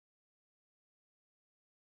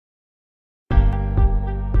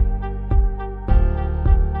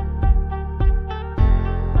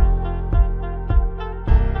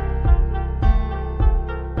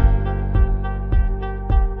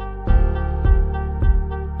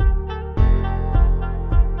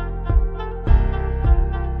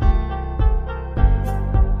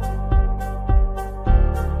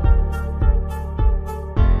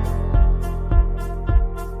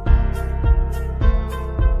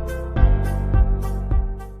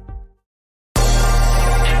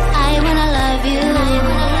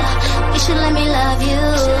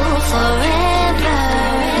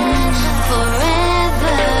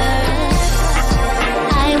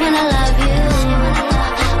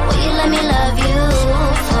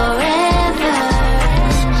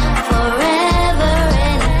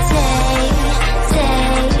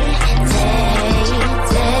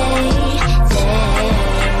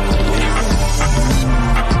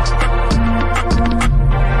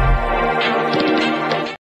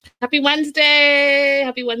Happy Wednesday.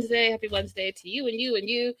 Happy Wednesday. Happy Wednesday to you and you and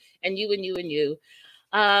you and you and you and you.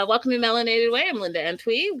 Welcome to Melanated Way. I'm Linda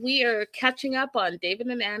Antwi. We are catching up on David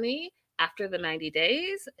and Annie after the 90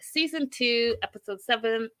 days, season 2, episode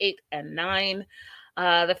 7, 8, and 9.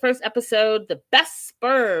 The first episode, The Best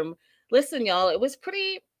Sperm. Listen, y'all, it was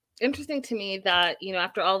pretty interesting to me that,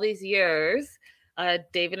 after all these years,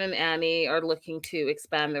 David and Annie are looking to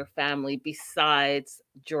expand their family besides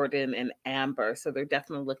Jordan and Amber. So they're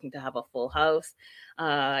definitely looking to have a full house.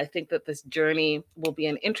 I think that this journey will be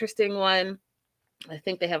an interesting one. I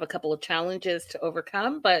think they have a couple of challenges to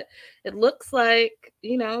overcome, but it looks like,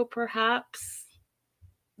 perhaps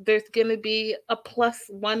there's going to be a plus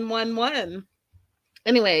 111.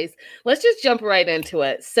 Anyways, let's just jump right into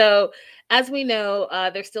it. So as we know,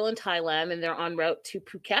 they're still in Thailand and they're en route to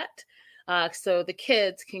Phuket. So the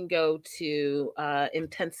kids can go to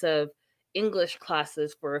intensive English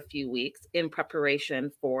classes for a few weeks in preparation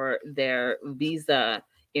for their visa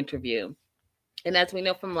interview. And as we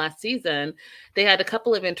know from last season, they had a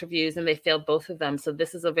couple of interviews and they failed both of them. So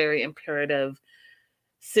this is a very imperative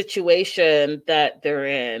situation that they're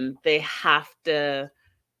in. They have to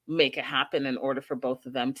make it happen in order for both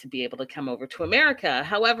of them to be able to come over to America.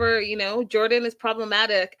 However, Jordan is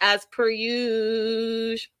problematic as per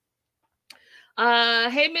usual.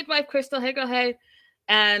 Hey, midwife Crystal. Hey, girl. Hey.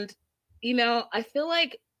 And, I feel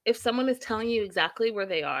like if someone is telling you exactly where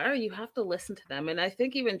they are, you have to listen to them. And I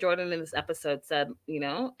think even Jordan in this episode said,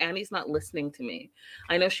 Annie's not listening to me.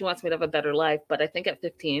 I know she wants me to have a better life, but I think at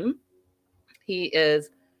 15, he is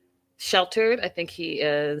sheltered. I think he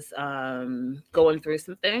is going through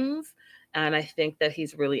some things. And I think that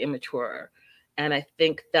he's really immature. And I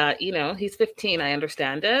think that, he's 15. I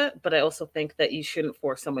understand it. But I also think that you shouldn't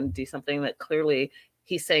force someone to do something that clearly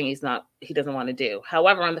he's saying he doesn't want to do.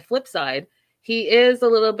 However, on the flip side, he is a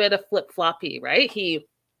little bit of flip-floppy, right? He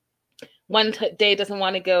one day doesn't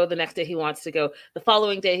want to go. The next day he wants to go. The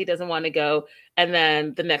following day he doesn't want to go. And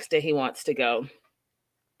then the next day he wants to go.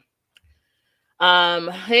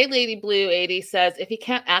 Hey, Lady Blue 80 says, if he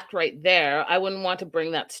can't act right there, I wouldn't want to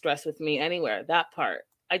bring that stress with me anywhere. That part.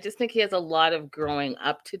 I just think he has a lot of growing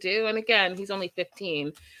up to do. And again, he's only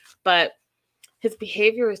 15, but his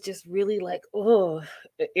behavior is just really like,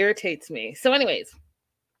 it irritates me. So anyways,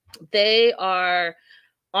 they are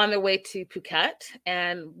on their way to Phuket.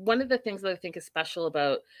 And one of the things that I think is special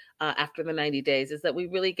about after the 90 days is that we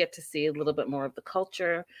really get to see a little bit more of the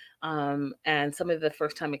culture and some of the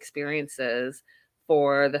first time experiences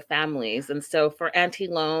for the families. And so for Auntie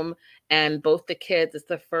Loam and both the kids, it's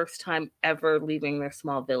the first time ever leaving their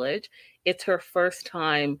small village. It's her first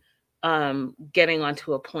time getting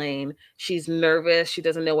onto a plane. She's nervous. She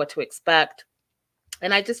doesn't know what to expect.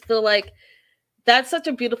 And I just feel like that's such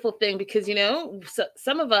a beautiful thing because,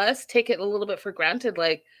 some of us take it a little bit for granted.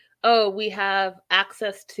 Like, oh, we have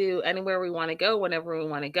access to anywhere we want to go, whenever we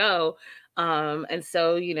want to go. And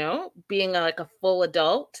so, being like a full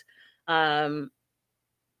adult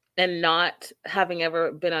and not having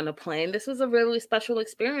ever been on a plane, this was a really special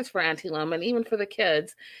experience for Auntie Loam and even for the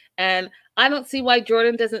kids. And I don't see why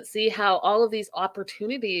Jordan doesn't see how all of these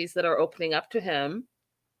opportunities that are opening up to him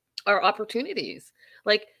are opportunities.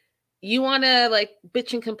 Like, you want to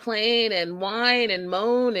bitch and complain and whine and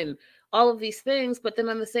moan and all of these things, but then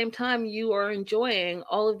on the same time, you are enjoying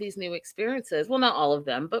all of these new experiences. Well, not all of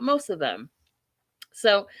them, but most of them.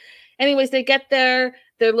 So anyways, they get there,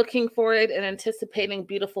 they're looking for it and anticipating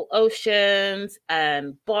beautiful oceans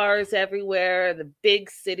and bars everywhere, the big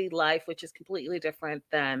city life, which is completely different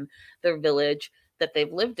than their village that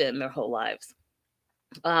they've lived in their whole lives.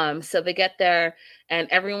 So they get there and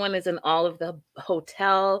everyone is in all of the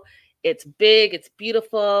hotel. It's big, it's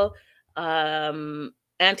beautiful.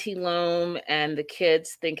 Auntie Loam and the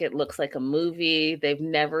kids think it looks like a movie. They've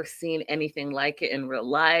never seen anything like it in real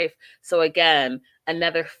life. So again,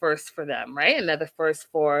 another first for them, right? Another first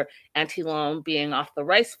for Auntie Loam being off the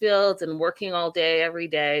rice fields and working all day, every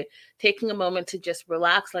day, taking a moment to just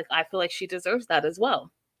relax. Like, I feel like she deserves that as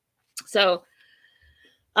well. So,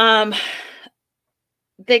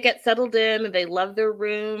 they get settled in and they love their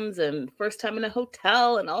rooms and first time in a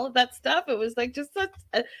hotel and all of that stuff. It was like just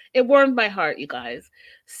it warmed my heart, you guys.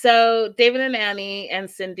 So David and Annie and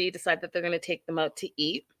Cindy decide that they're going to take them out to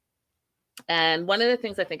eat. And one of the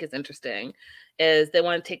things I think is interesting is they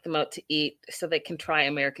want to take them out to eat so they can try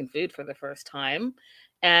American food for the first time.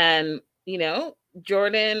 And,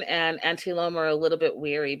 Jordan and Auntie Loam are a little bit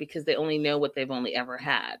weary because they only know what they've only ever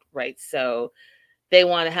had, right? So they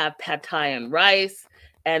want to have pad thai and rice.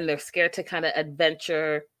 And they're scared to kind of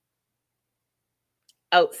adventure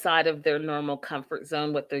outside of their normal comfort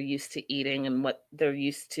zone, what they're used to eating and what they're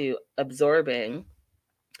used to absorbing.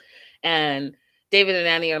 And David and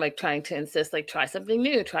Annie are like trying to insist, like, try something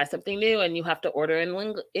new, and you have to order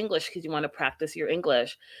in English because you want to practice your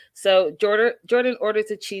English. So Jordan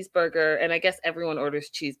orders a cheeseburger, and I guess everyone orders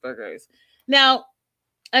cheeseburgers. Now,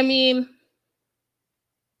 I mean,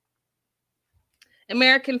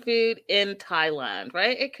 American food in Thailand,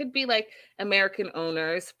 right? It could be like American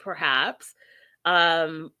owners, perhaps,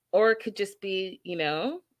 or it could just be,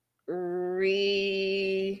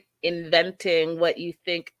 reinventing what you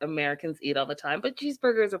think Americans eat all the time. But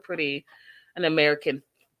cheeseburgers are pretty an American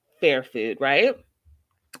fare food, right?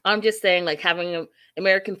 I'm just saying, like, having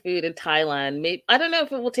American food in Thailand, maybe, I don't know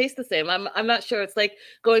if it will taste the same. I'm not sure. It's like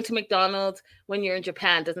going to McDonald's when you're in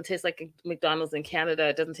Japan. It doesn't taste like McDonald's in Canada.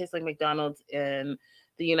 It doesn't taste like McDonald's in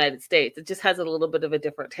the United States. It just has a little bit of a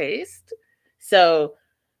different taste. So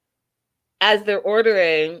as they're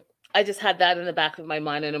ordering, I just had that in the back of my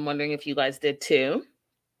mind, and I'm wondering if you guys did too.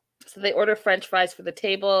 So they order French fries for the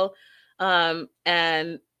table,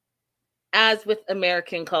 and as with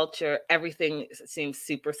American culture, everything seems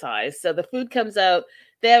supersized. So the food comes out,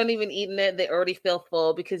 they haven't even eaten it, they already feel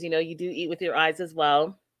full because, you do eat with your eyes as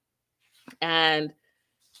well. And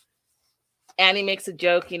Annie makes a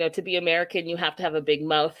joke, to be American, you have to have a big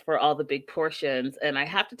mouth for all the big portions. And I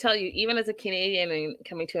have to tell you, even as a Canadian and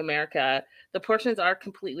coming to America, the portions are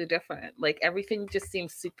completely different. Like, everything just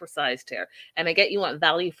seems supersized here. And I get you want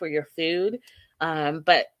value for your food,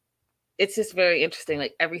 but it's just very interesting.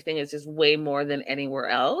 Like, everything is just way more than anywhere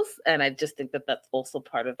else. And I just think that that's also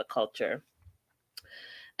part of the culture.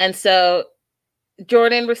 And so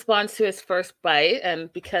Jordan responds to his first bite.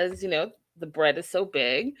 And because, the bread is so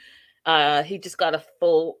big, he just got a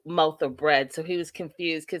full mouth of bread. So he was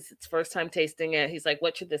confused because it's first time tasting it. He's like,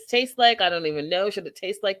 what should this taste like? I don't even know. Should it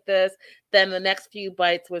taste like this? Then the next few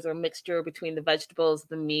bites was a mixture between the vegetables,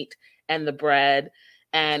 the meat, and the bread.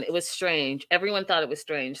 And it was strange. Everyone thought it was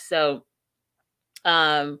strange. So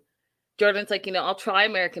Jordan's like, I'll try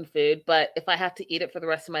American food, but if I have to eat it for the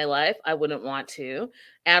rest of my life, I wouldn't want to.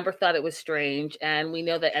 Amber thought it was strange. And we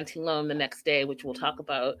know that Auntie Loam the next day, which we'll talk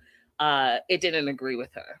about, it didn't agree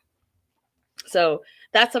with her. So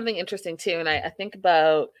that's something interesting too. And I think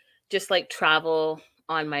about just like travel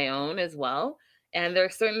on my own as well. And there are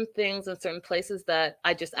certain things in certain places that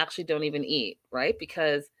I just actually don't even eat, right?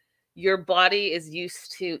 Because your body is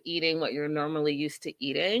used to eating what you're normally used to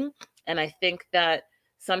eating. And I think that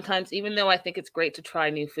sometimes, even though I think it's great to try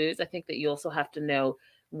new foods, I think that you also have to know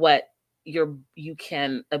what you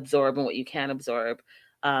can absorb and what you can't absorb.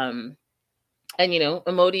 And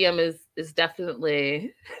Imodium is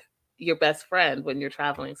definitely your best friend when you're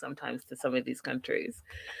traveling sometimes to some of these countries,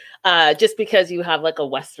 just because you have like a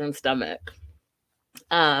Western stomach,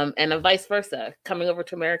 and a vice versa. Coming over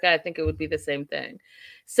to America, I think it would be the same thing.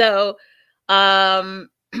 So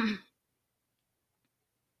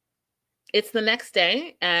it's the next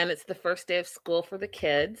day, and it's the first day of school for the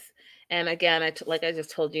kids. And again, like I just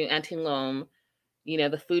told you, Auntie Loam,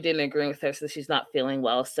 the food didn't agree with her, so she's not feeling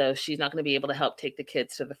well. So she's not going to be able to help take the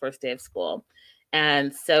kids to the first day of school.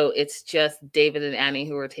 And so it's just David and Annie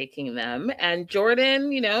who are taking them. And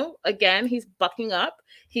Jordan, again, he's bucking up.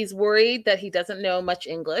 He's worried that he doesn't know much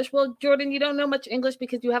English. Well, Jordan, you don't know much English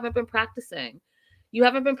because you haven't been practicing.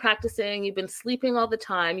 You've been sleeping all the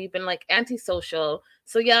time. You've been like antisocial.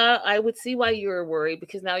 So yeah, I would see why you were worried,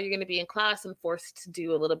 because now you're going to be in class and forced to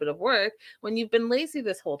do a little bit of work when you've been lazy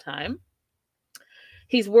this whole time.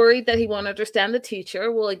 He's worried that he won't understand the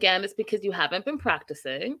teacher. Well, again, it's because you haven't been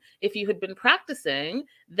practicing. If you had been practicing,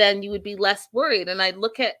 then you would be less worried. And I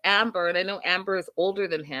look at Amber, and I know Amber is older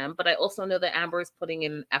than him, but I also know that Amber is putting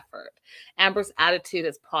in an effort. Amber's attitude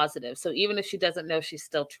is positive. So even if she doesn't know, she's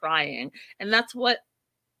still trying. And that's what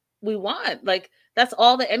we want. Like, that's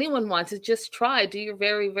all that anyone wants, is just try, do your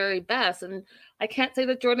very, very best. And I can't say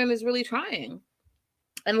that Jordan is really trying.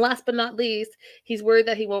 And last but not least, he's worried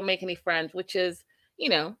that he won't make any friends, which is,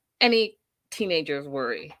 any teenager's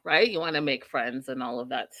worry, right? You want to make friends and all of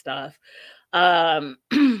that stuff.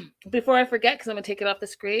 Before I forget, because I'm going to take it off the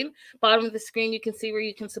screen, bottom of the screen, you can see where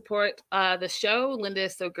you can support the show. Linda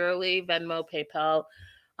is so girly, Venmo, PayPal.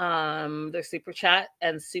 There's super chat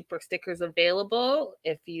and super stickers available.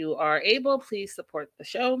 If you are able, please support the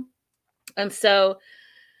show. And so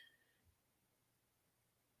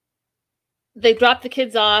they drop the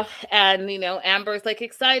kids off, and Amber's like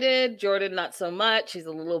excited, Jordan not so much. She's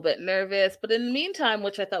a little bit nervous. But in the meantime,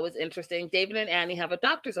 which I thought was interesting, David and Annie have a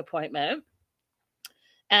doctor's appointment.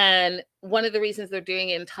 And one of the reasons they're doing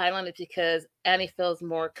it in Thailand is because Annie feels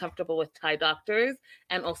more comfortable with Thai doctors,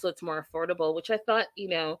 and also it's more affordable, which I thought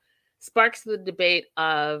sparks the debate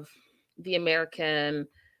of the American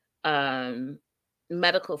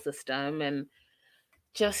medical system. And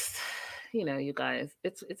just, you guys,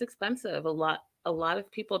 it's expensive. A lot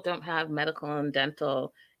of people don't have medical and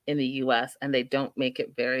dental in the US, and they don't make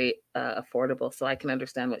it very affordable. So I can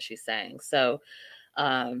understand what she's saying. So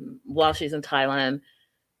while she's in Thailand,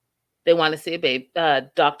 they want to see a baby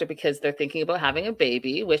doctor because they're thinking about having a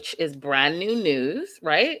baby, which is brand new news,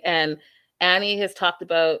 right? And Annie has talked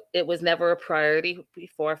about it was never a priority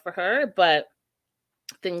before for her, but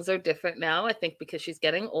things are different now, I think, because she's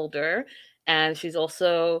getting older, and she's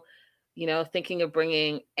also, thinking of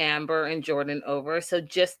bringing Amber and Jordan over. So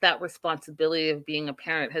just that responsibility of being a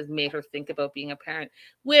parent has made her think about being a parent,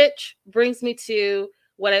 which brings me to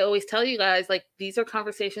what I always tell you guys, like, these are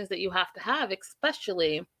conversations that you have to have,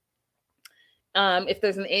 especially if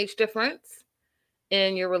there's an age difference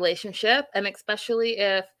in your relationship, and especially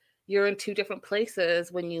if you're in two different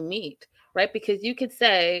places when you meet, right? Because you could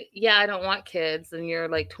say, yeah, I don't want kids, and you're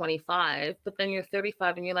like 25, but then you're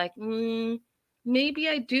 35 and you're like, maybe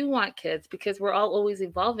I do want kids, because we're all always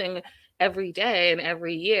evolving every day and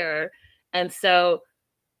every year. And so,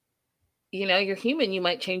 you're human, you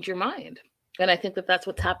might change your mind. And I think that that's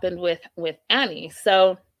what's happened with Annie.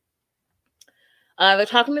 So they're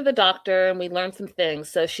talking to the doctor, and we learned some things.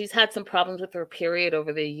 So she's had some problems with her period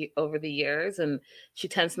over the years, and she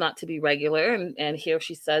tends not to be regular. And here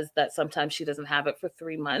she says that sometimes she doesn't have it for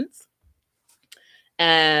 3 months.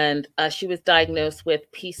 And she was diagnosed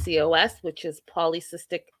with PCOS, which is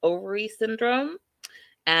polycystic ovary syndrome.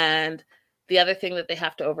 And the other thing that they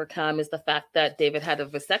have to overcome is the fact that David had a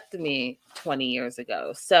vasectomy 20 years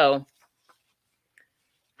ago. So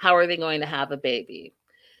how are they going to have a baby?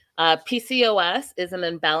 PCOS is an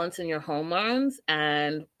imbalance in your hormones,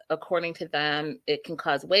 and according to them, it can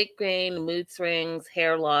cause weight gain, mood swings,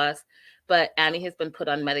 hair loss. But Annie has been put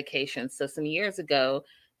on medication. So some years ago,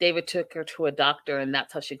 David took her to a doctor, and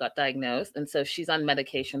that's how she got diagnosed. And so she's on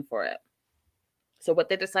medication for it. So what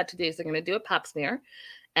they decide to do is they're going to do a pap smear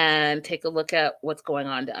and take a look at what's going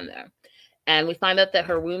on down there. And we find out that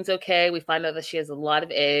her womb's okay. We find out that she has a lot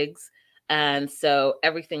of eggs. And so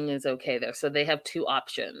everything is okay there. So they have two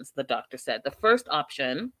options, the doctor said. The first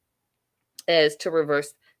option is to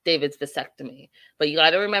reverse David's vasectomy. But you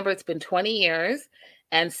got to remember, it's been 20 years.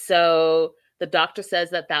 And so the doctor says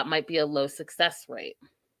that that might be a low success rate.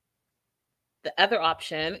 The other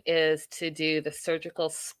option is to do the surgical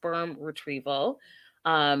sperm retrieval.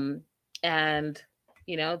 And,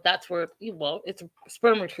 that's where, it's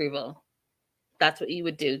sperm retrieval. That's what you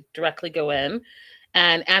would do, directly go in.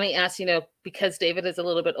 And Annie asked, because David is a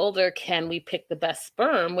little bit older, can we pick the best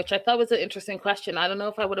sperm? Which I thought was an interesting question. I don't know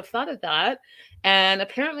if I would have thought of that. And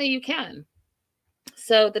apparently you can.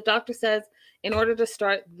 So the doctor says, in order to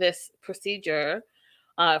start this procedure,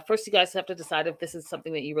 first you guys have to decide if this is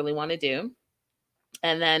something that you really want to do.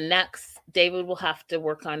 And then next, David will have to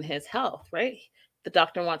work on his health, right? The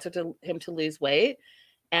doctor wants him to lose weight.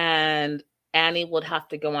 And Annie would have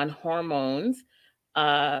to go on hormones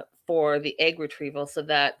for the egg retrieval, so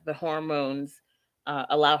that the hormones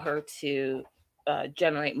allow her to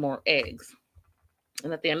generate more eggs.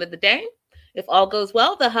 And at the end of the day, if all goes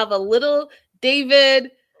well, they'll have a little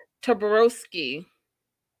David Toborowski.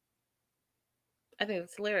 I think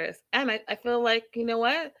it's hilarious. And I feel like, you know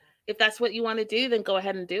what? If that's what you want to do, then go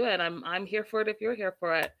ahead and do it. I'm here for it if you're here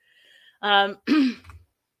for it.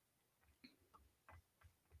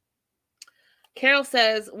 Carol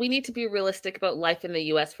says, we need to be realistic about life in the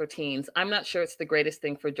US for teens. I'm not sure it's the greatest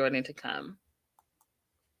thing for Jordan to come.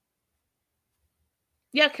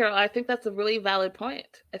 Yeah, Carol, I think that's a really valid point.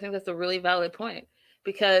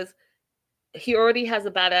 Because he already has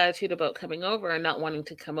a bad attitude about coming over and not wanting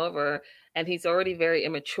to come over. And he's already very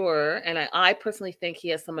immature. And I personally think he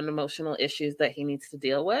has some emotional issues that he needs to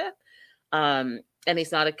deal with. And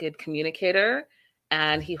he's not a good communicator.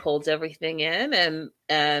 And he holds everything in.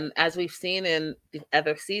 And as we've seen in the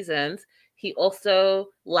other seasons, he also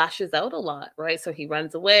lashes out a lot, right? So he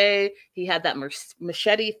runs away. He had that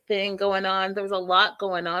machete thing going on. There was a lot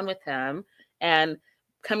going on with him. And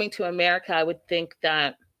coming to America, I would think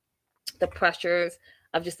that the pressures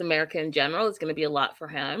of just America in general is going to be a lot for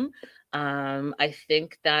him. I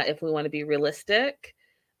think that if we want to be realistic,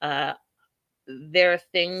 there are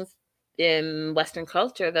things in Western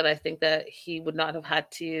culture that I think that he would not have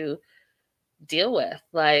had to deal with,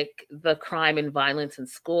 like the crime and violence in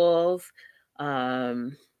schools,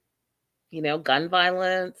 gun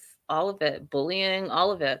violence, all of it, bullying,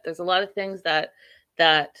 all of it. There's a lot of things that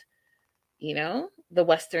the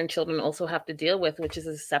Western children also have to deal with, which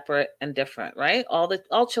is separate and different, right?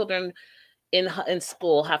 All children in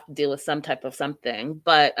school have to deal with some type of something,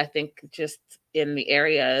 but I think just in the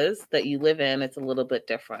areas that you live in, it's a little bit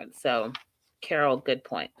different. So, Carol, good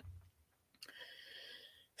point.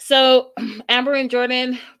 So Amber and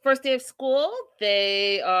Jordan, first day of school,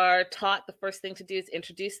 they are taught the first thing to do is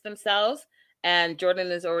introduce themselves. And Jordan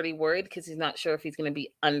is already worried because he's not sure if he's going to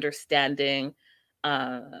be understanding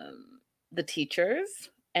the teachers.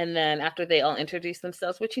 And then after they all introduce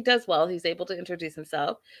themselves, which he does well, he's able to introduce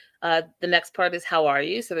himself. The next part is how are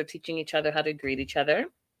you? So they're teaching each other how to greet each other.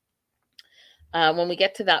 When we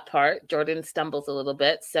get to that part, Jordan stumbles a little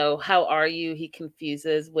bit. So how are you? He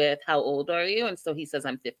confuses with how old are you? And so he says,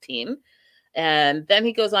 I'm 15. And then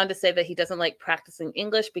he goes on to say that he doesn't like practicing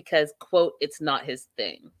English because, quote, it's not his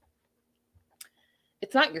thing.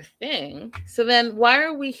 It's not your thing. So then why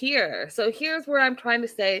are we here? So here's where I'm trying to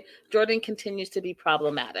say Jordan continues to be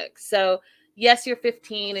problematic. So yes, you're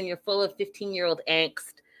 15 and you're full of 15-year-old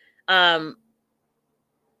angst.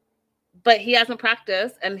 But he hasn't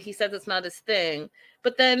practiced and he says it's not his thing.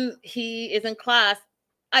 But then he is in class.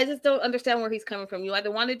 I just don't understand where he's coming from. You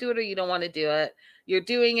either want to do it or you don't want to do it. You're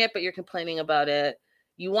doing it, but you're complaining about it.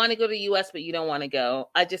 You want to go to the US, but you don't want to go.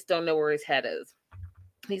 I just don't know where his head is.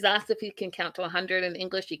 He's asked if he can count to 100 in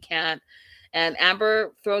English. He can't. And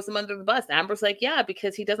Amber throws him under the bus. Amber's like, yeah,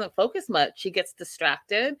 because he doesn't focus much. He gets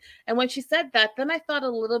distracted. And when she said that, then I thought a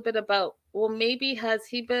little bit about, well, maybe has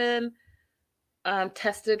he been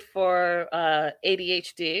tested for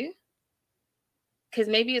ADHD? Because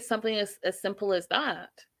maybe it's something as simple as that,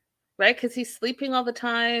 right? Because he's sleeping all the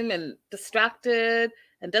time and distracted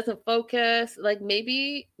and doesn't focus. Like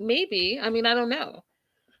maybe, I mean, I don't know.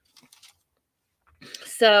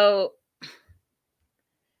 So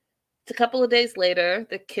it's a couple of days later.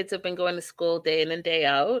 The kids have been going to school day in and day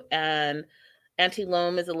out. And Auntie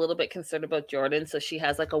Loam is a little bit concerned about Jordan. So she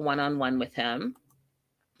has like a one-on-one with him.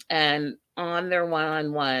 And on their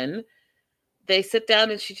one-on-one, they sit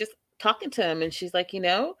down and she's just talking to him. And she's like,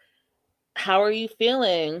 how are you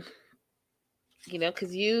feeling?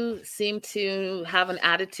 Because you seem to have an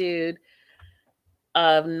attitude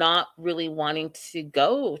of not really wanting to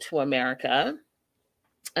go to America.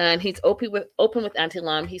 And he's open with Auntie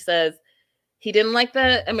Loam. He says he didn't like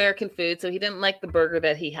the American food, so he didn't like the burger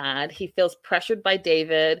that he had. He feels pressured by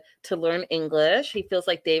David to learn English. He feels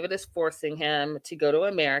like David is forcing him to go to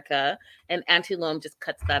America. And Auntie Loam just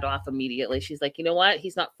cuts that off immediately. She's like, you know what?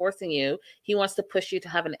 He's not forcing you. He wants to push you to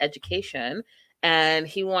have an education, and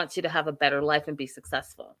he wants you to have a better life and be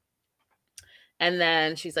successful. And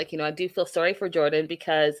then she's like, I do feel sorry for Jordan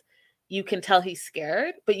because you can tell he's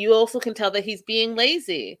scared, but you also can tell that he's being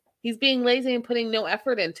lazy. He's being lazy and putting no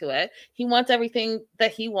effort into it. He wants everything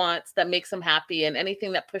that he wants that makes him happy, and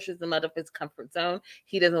anything that pushes him out of his comfort zone,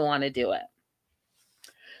 he doesn't want to do it.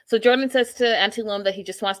 So Jordan says to Auntie Loam that he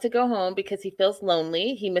just wants to go home because he feels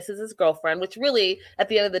lonely. He misses his girlfriend, which really, at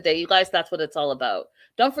the end of the day, you guys, that's what it's all about.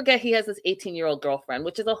 Don't forget he has this 18-year-old girlfriend,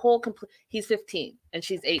 which is a whole complete, he's 15 and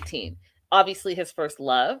she's 18. Obviously his first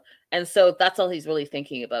love. And so that's all he's really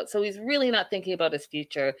thinking about. So he's really not thinking about his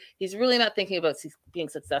future. He's really not thinking about being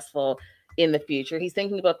successful in the future. He's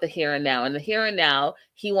thinking about the here and now. And the here and now,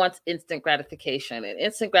 he wants instant gratification. And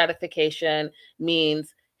instant gratification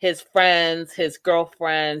means his friends, his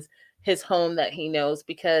girlfriends, his home that he knows,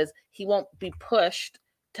 because he won't be pushed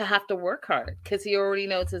to have to work hard because he already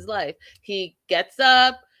knows his life. He gets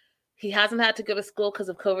up. He hasn't had to go to school because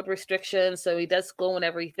of COVID restrictions, so he does school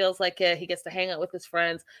whenever he feels like it. He gets to hang out with his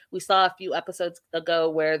friends. We saw a few episodes ago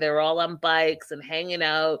where they're all on bikes and hanging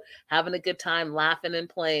out, having a good time, laughing and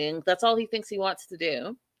playing. That's all he thinks he wants to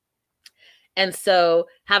do. And so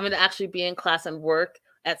having to actually be in class and work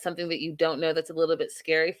at something that you don't know that's a little bit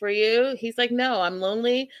scary for you, he's like, no, I'm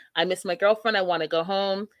lonely. I miss my girlfriend. I want to go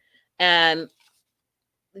home. And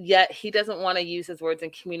yet he doesn't want to use his words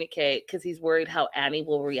and communicate because he's worried how Annie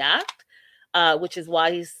will react, which is why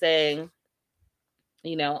he's saying,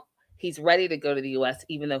 he's ready to go to the US,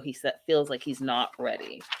 even though he feels like he's not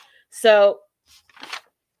ready. So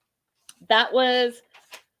that was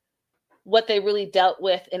what they really dealt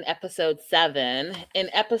with in episode 7. In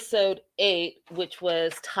episode 8, which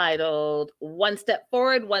was titled One Step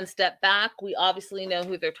Forward, One Step Back, we obviously know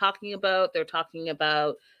who they're talking about. They're talking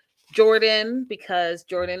about Jordan, because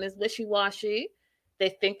Jordan is wishy-washy. They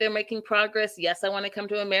think they're making progress. Yes, I want to come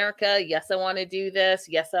to America. Yes, I want to do this.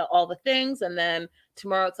 Yes, all the things. And then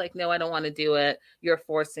tomorrow it's like, no, I don't want to do it. You're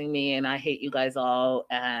forcing me and I hate you guys all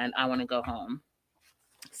and I want to go home.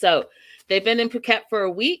 So they've been in Phuket for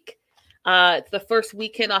a week. It's the first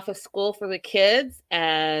weekend off of school for the kids,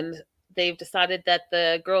 and they've decided that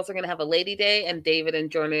the girls are going to have a lady day, and David and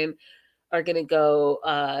Jordan are going to go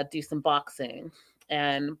do some boxing.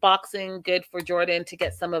 And boxing, good for Jordan to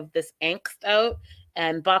get some of this angst out,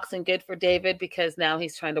 and boxing good for David because now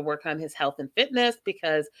he's trying to work on his health and fitness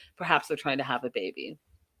because perhaps they're trying to have a baby.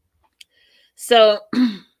 So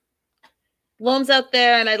Loam's out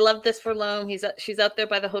there, and I love this for Loam. She's out there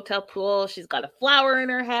by the hotel pool. She's got a flower in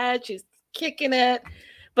her head. She's kicking it,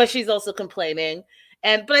 but she's also complaining.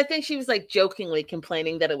 But I think she was like jokingly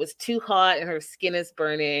complaining that it was too hot and her skin is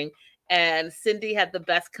burning. And Cindy had the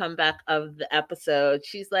best comeback of the episode.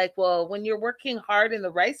 She's like, well, when you're working hard in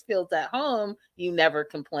the rice fields at home, you never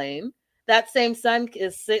complain. That same sun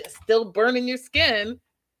is still burning your skin.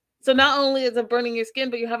 So not only is it burning your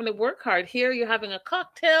skin, but you're having to work hard. Here, you're having a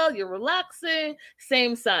cocktail, you're relaxing,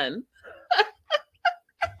 same sun.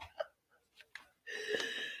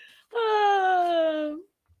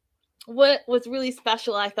 What was really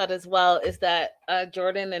special, I thought, as well, is that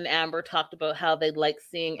Jordan and Amber talked about how they like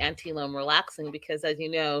seeing Auntie Loam relaxing because, as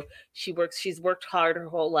you know, she's worked hard her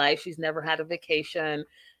whole life. She's never had a vacation.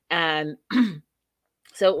 And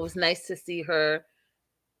so it was nice to see her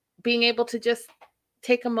being able to just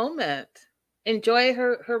take a moment, enjoy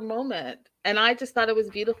her moment. And I just thought it was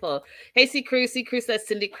beautiful. Hey, C. Cruz says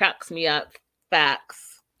Cindy cracks me up.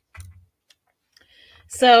 Facts.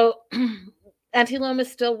 So Auntie Loam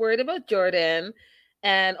is still worried about Jordan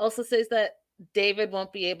and also says that David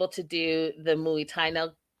won't be able to do the Muay Thai. Now,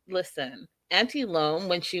 listen, Auntie Loam,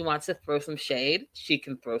 when she wants to throw some shade, she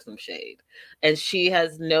can throw some shade. And she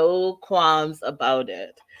has no qualms about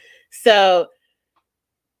it. So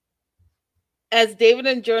as David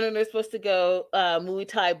and Jordan are supposed to go Muay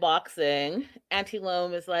Thai boxing, Auntie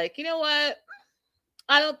Loam is like, you know what?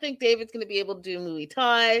 I don't think David's going to be able to do Muay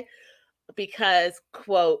Thai because,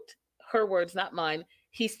 quote, her words, not mine,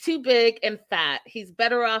 he's too big and fat. He's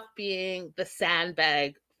better off being the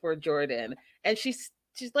sandbag for Jordan. And she's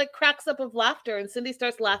like cracks up of laughter, and Cindy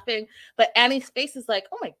starts laughing, but Annie's face is like,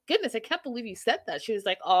 oh my goodness, I can't believe you said that. She was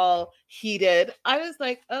like all heated. I was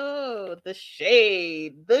like, oh, the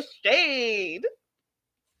shade.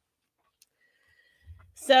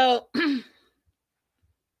 So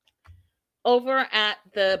over at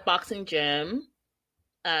the boxing gym,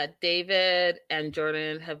 David and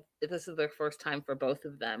Jordan this is their first time for both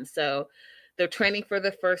of them. So they're training for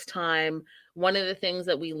the first time. One of the things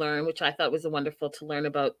that we learned, which I thought was wonderful to learn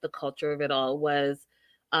about the culture of it all, was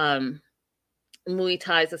Muay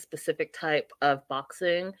Thai is a specific type of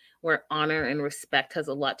boxing where honor and respect has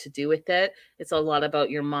a lot to do with it. It's a lot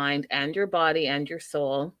about your mind and your body and your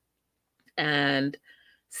soul. And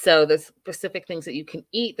so there's specific things that you can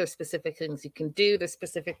eat. There's specific things you can do. There's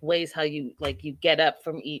specific ways how you get up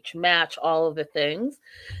from each match, all of the things,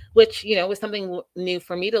 which, was something new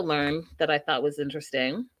for me to learn that I thought was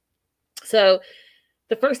interesting. So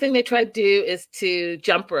the first thing they tried to do is to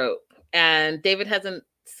jump rope. And David hasn't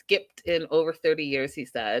skipped in over 30 years, he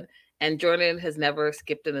said. And Jordan has never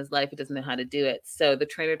skipped in his life. He doesn't know how to do it. So the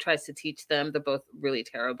trainer tries to teach them. They're both really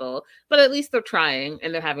terrible, but at least they're trying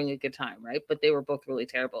and they're having a good time, right? But they were both really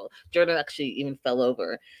terrible. Jordan actually even fell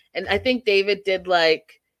over. And I think David did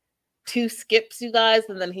like 2 skips, you guys.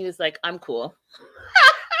 And then he was like, I'm cool.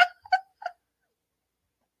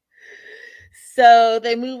 So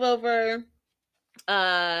they move over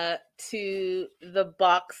to the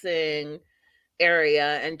boxing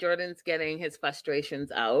area, and Jordan's getting his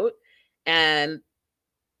frustrations out, and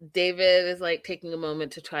David is like taking a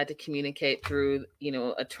moment to try to communicate through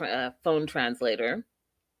a phone translator.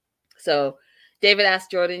 So David asks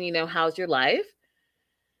Jordan, how's your life?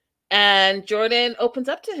 And Jordan opens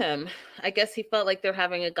up to him. I guess he felt like they're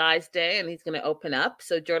having a guy's day and he's going to open up.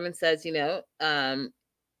 So Jordan says,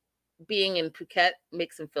 being in Phuket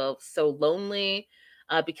makes him feel so lonely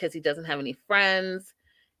because he doesn't have any friends.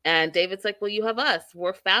 And David's like, well, you have us.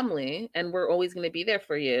 We're family and we're always going to be there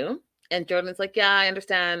for you. And Jordan's like, yeah, I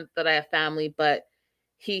understand that I have family, but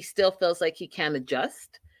he still feels like he can't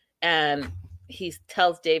adjust. And he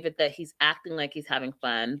tells David that he's acting like he's having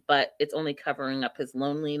fun, but it's only covering up his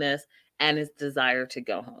loneliness and his desire to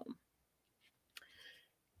go home.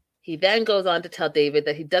 He then goes on to tell David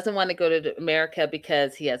that he doesn't want to go to America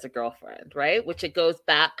because he has a girlfriend, right? Which it goes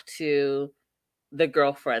back to the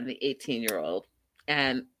girlfriend, the 18-year-old,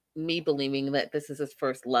 and me believing that this is his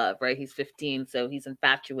first love, right? He's 15, so he's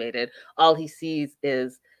infatuated. All he sees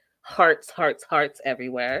is hearts, hearts, hearts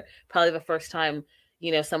everywhere. Probably the first time,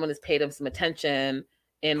 someone has paid him some attention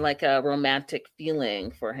in like a romantic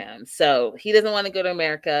feeling for him. So he doesn't want to go to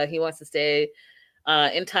America. He wants to stay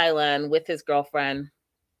in Thailand with his girlfriend.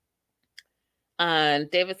 And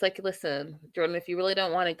David's like, listen, Jordan, if you really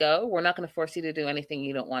don't want to go, we're not going to force you to do anything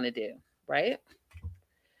you don't want to do, right?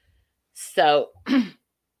 So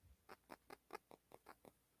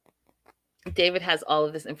David has all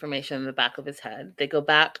of this information in the back of his head. They go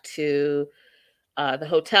back to the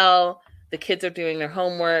hotel. the kids are doing their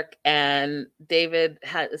homework, and David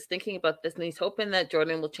is thinking about this, and he's hoping that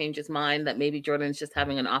Jordan will change his mind, that maybe Jordan's just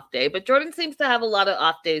having an off day. But Jordan seems to have a lot of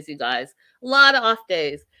off days, you guys. A lot of off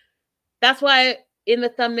days. That's why in the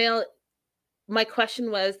thumbnail, my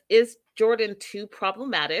question was, is Jordan too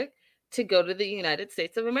problematic to go to the United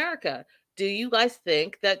States of America? Do you guys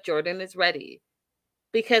think that Jordan is ready?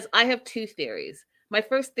 Because I have two theories. My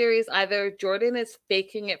first theory is either Jordan is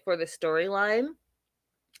faking it for the storyline,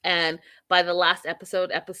 and by the last episode,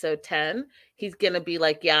 episode 10, he's going to be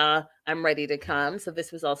like, yeah, I'm ready to come. So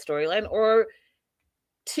this was all storyline. Or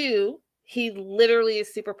two, he literally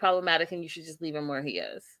is super problematic and you should just leave him where he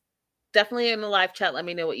is. Definitely in the live chat, let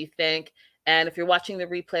me know what you think. And if you're watching the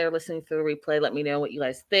replay or listening to the replay, let me know what you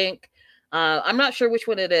guys think. I'm not sure which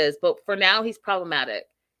one it is, but for now, he's problematic.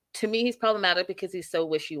 To me, he's problematic because he's so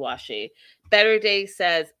wishy-washy. Better Day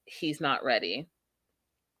says he's not ready.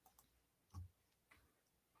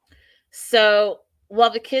 So while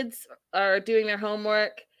the kids are doing their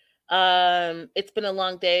homework, it's been a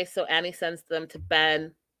long day, so Annie sends them to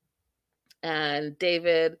bed, and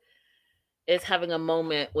David is having a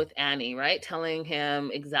moment with Annie, right? Telling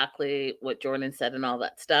him exactly what Jordan said and all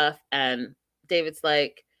that stuff. And David's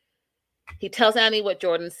like, he tells Annie what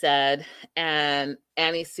Jordan said, and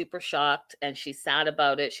Annie's super shocked and she's sad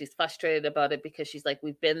about it. She's frustrated about it because she's like,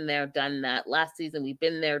 we've been there, done that. Last season, we've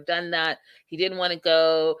been there, done that. He didn't want to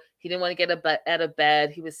go. He didn't want to get out of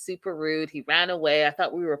bed. He was super rude. He ran away. I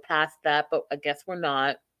thought we were past that, but I guess we're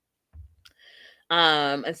not.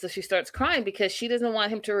 And so she starts crying because she doesn't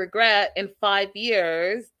want him to regret in 5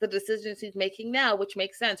 years the decisions he's making now, which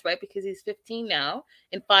makes sense, right? Because he's 15 now.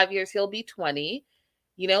 In 5 years, he'll be 20.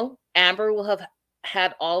 You know, Amber will have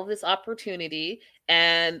had all of this opportunity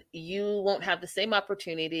and you won't have the same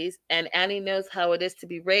opportunities. And Annie knows how it is to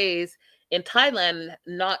be raised in Thailand.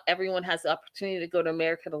 Not everyone has the opportunity to go to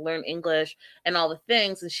America to learn English and all the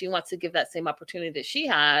things. And she wants to give that same opportunity that she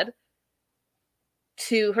had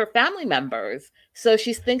to her family members. So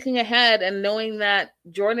she's thinking ahead, and knowing that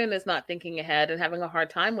Jordan is not thinking ahead and having a hard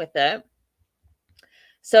time with it.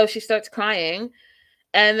 So she starts crying.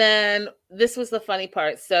 And then this was the funny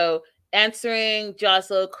part. So answering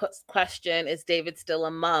Joslo's question, is David still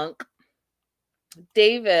a monk?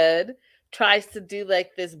 David tries to do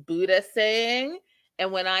like this Buddha saying.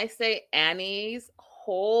 And when I say Annie's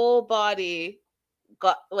whole body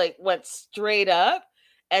went straight up,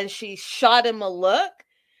 and she shot him a look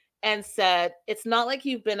and said, it's not like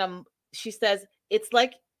you've been she says, it's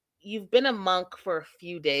like you've been a monk for a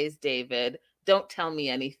few days, David. Don't tell me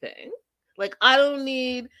anything. Like, I don't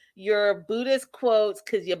need your Buddhist quotes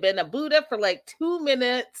because you've been a Buddha for like 2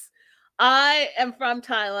 minutes. I am from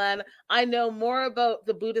Thailand. I know more about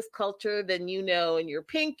the Buddhist culture than you know in your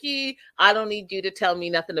pinky. I don't need you to tell me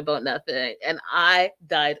nothing about nothing. And I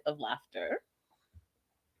died of laughter.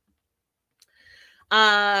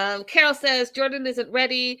 Carol says Jordan isn't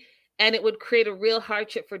ready, and it would create a real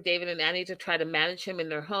hardship for David and Annie to try to manage him in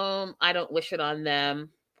their home. I don't wish it on them.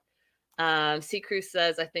 C. Cruz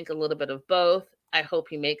says, I think a little bit of both. I hope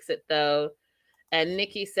he makes it, though. And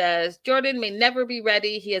Nikki says, Jordan may never be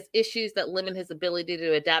ready. He has issues that limit his ability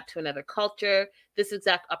to adapt to another culture. This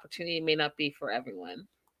exact opportunity may not be for everyone.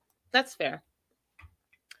 That's fair.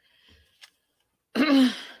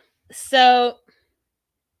 So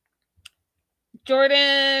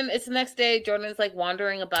Jordan, it's the next day. Jordan's like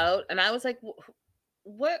wandering about, and I was like,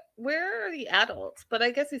 where are the adults? But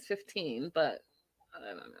I guess he's 15, but I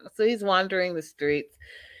don't know. So he's wandering the streets.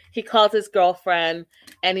 He calls his girlfriend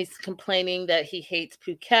and he's complaining that he hates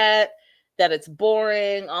Phuket, that it's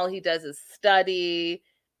boring. All he does is study.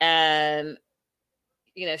 And,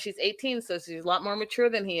 you know, she's 18, so she's a lot more mature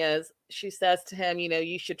than he is. She says to him, you know,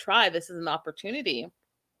 you should try. This is an opportunity.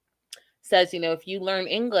 Says, you know, if you learn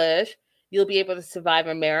English, you'll be able to survive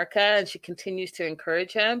America. And she continues to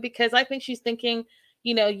encourage him because I think she's thinking,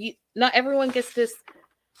 you know, not everyone gets this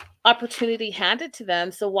opportunity handed to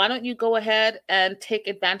them. So why don't you go ahead and take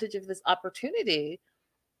advantage of this opportunity?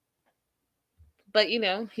 But, you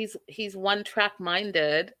know, he's one track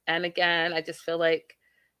minded. And again, I just feel like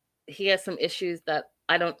he has some issues that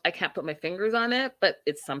I can't put my fingers on it, but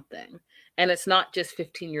it's something. And it's not just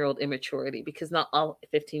 15-year-old immaturity, because not all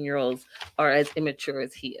 15-year-olds are as immature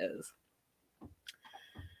as he is.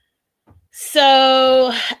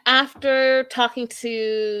 So after talking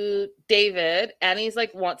to David, Annie's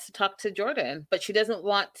like wants to talk to Jordan, but she doesn't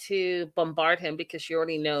want to bombard him because she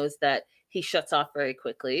already knows that he shuts off very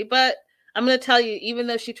quickly. But I'm going to tell you, even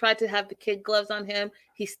though she tried to have the kid gloves on him,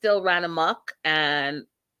 he still ran amok and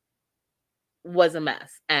was a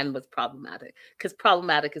mess and was problematic, because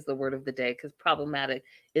problematic is the word of the day, because problematic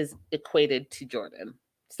is equated to Jordan.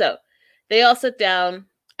 So They all sit down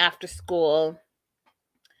after school,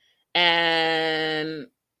 and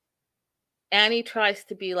Annie tries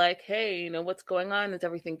to be like, hey, what's going on? Is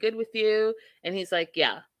everything good with you? And he's like,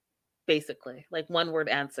 yeah, basically, like one word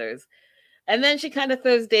answers. And then she kind of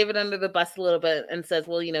throws David under the bus a little bit and says,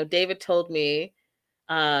 well, David told me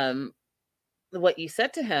what you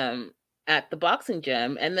said to him at the boxing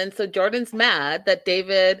gym. And then so Jordan's mad that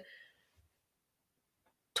David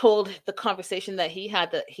told the conversation that he had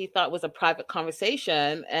that he thought was a private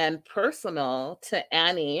conversation and personal to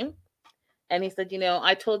Annie. And he said,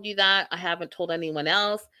 I told you that. I haven't told anyone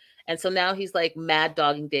else. And so now he's like mad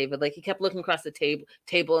dogging David. Like he kept looking across the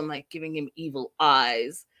table and like giving him evil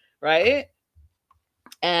eyes. Right.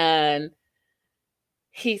 And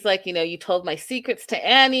he's like, you told my secrets to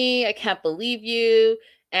Annie. I can't believe you.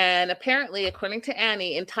 And apparently, according to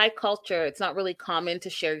Annie, in Thai culture, it's not really common to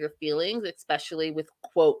share your feelings, especially with,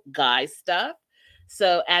 quote, guy stuff.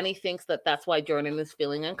 So Annie thinks that that's why Jordan is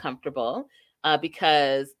feeling uncomfortable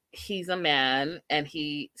because he's a man and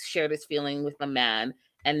he shared his feeling with a man.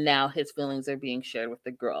 And now his feelings are being shared with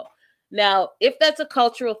the girl. Now, if that's a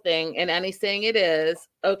cultural thing and Annie's saying it is,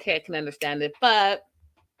 okay, I can understand it. But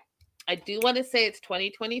I do want to say it's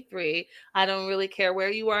 2023. I don't really care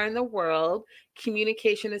where you are in the world.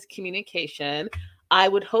 Communication is communication. I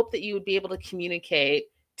would hope that you would be able to communicate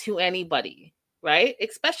to anybody, right?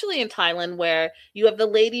 Especially in Thailand where you have the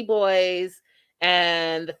lady boys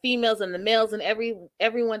and the females and the males and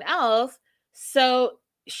everyone else. So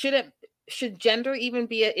should gender even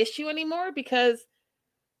be an issue anymore? Because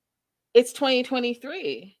it's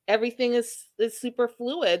 2023. Everything is super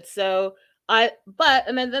fluid. So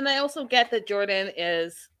and then I also get that Jordan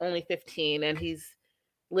is only 15 and he's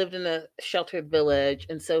lived in a sheltered village,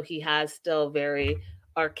 and so he has still very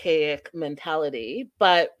archaic mentality.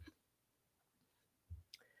 But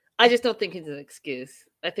I just don't think it's an excuse.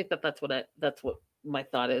 I think that's what my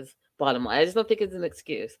thought is. Bottom line, I just don't think it's an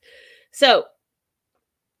excuse. So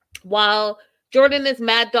while Jordan is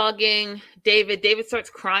mad dogging David starts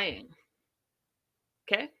crying.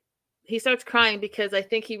 Okay. He starts crying because I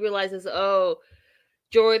think he realizes, oh,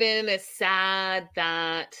 Jordan is sad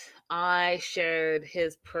that I shared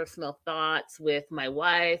his personal thoughts with my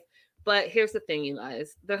wife. But here's the thing, you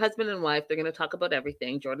guys. They're husband and wife. They're going to talk about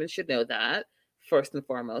everything. Jordan should know that, first and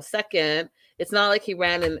foremost. Second, it's not like he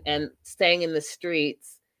ran and staying in the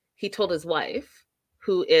streets. He told his wife,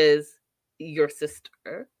 who is your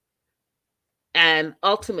sister. And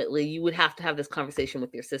ultimately, you would have to have this conversation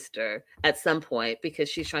with your sister at some point because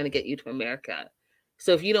she's trying to get you to America.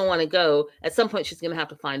 So if you don't want to go, at some point she's going to have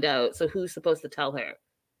to find out. So who's supposed to tell her?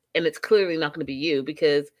 And it's clearly not going to be you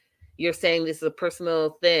because you're saying this is a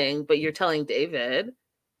personal thing, but you're telling David.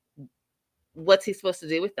 What's he supposed to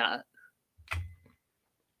do with that?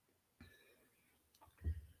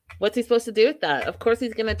 What's he supposed to do with that? Of course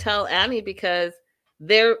he's going to tell Annie because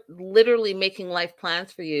they're literally making life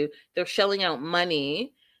plans for you. They're shelling out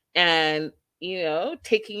money and,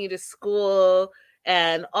 taking you to school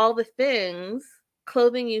and all the things,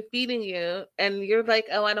 clothing you, feeding you. And you're like,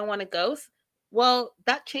 oh, I don't want to go. Well,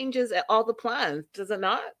 that changes all the plans, does it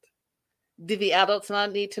not? Do the adults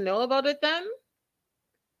not need to know about it then?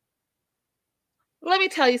 Let me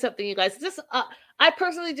tell you something, you guys. I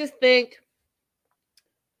personally just think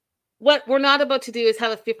what we're not about to do is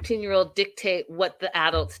have a 15-year-old dictate what the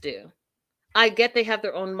adults do. I get they have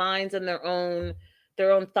their own minds and their own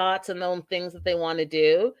thoughts and their own things that they want to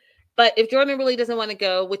do. But if Jordan really doesn't want to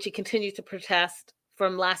go, which he continues to protest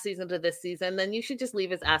from last season to this season, then you should just leave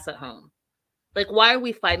his ass at home. Like, why are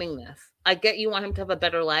we fighting this? I get you want him to have a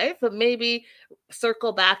better life, but maybe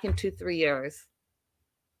circle back in 2-3 years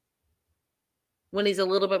when he's a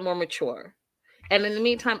little bit more mature. And in the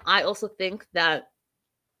meantime, I also think that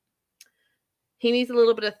he needs a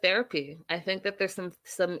little bit of therapy. I think that there's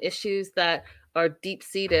some issues that are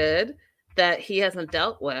deep-seated that he hasn't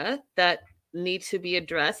dealt with that need to be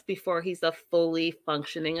addressed before he's a fully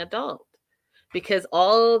functioning adult. Because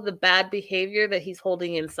all the bad behavior that he's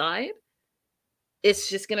holding inside, it's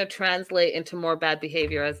just going to translate into more bad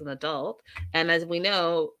behavior as an adult. And as we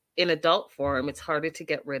know, in adult form, it's harder to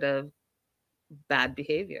get rid of bad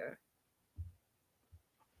behavior.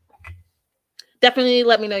 Definitely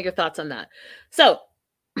let me know your thoughts on that. So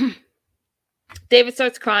David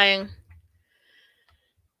starts crying.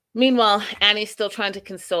 Meanwhile, Annie's still trying to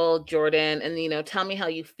console Jordan and, tell me how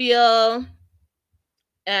you feel.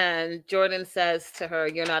 And Jordan says to her,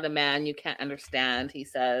 you're not a man. You can't understand, he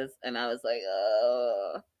says. And I was like,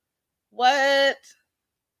 what?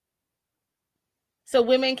 So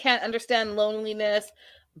women can't understand loneliness,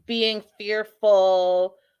 being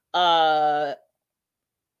fearful,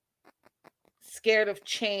 scared of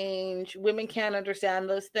change. Women can't understand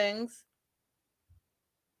those things.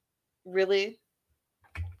 Really?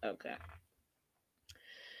 Okay.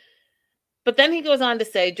 But then Jordan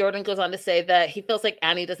goes on to say that he feels like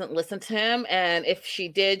Annie doesn't listen to him. And if she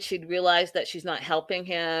did, she'd realize that she's not helping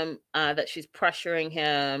him, that she's pressuring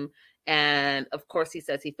him. And of course, he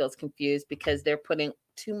says he feels confused because they're putting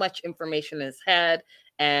too much information in his head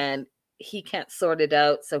and he can't sort it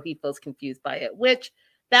out. So he feels confused by it, which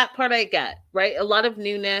that part I get, right? A lot of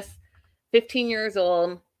newness, 15 years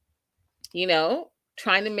old,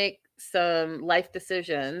 trying to make some life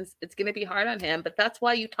decisions. It's going to be hard on him, but that's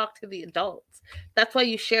why you talk to the adults. That's why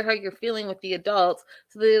you share how you're feeling with the adults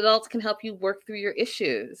so the adults can help you work through your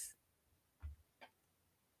issues.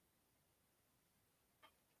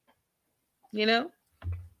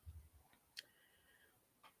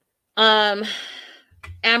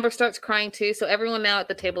 Amber starts crying too. So everyone now at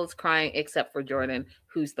the table is crying except for Jordan,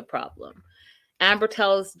 who's the problem. Amber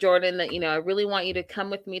tells Jordan that, I really want you to come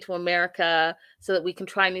with me to America so that we can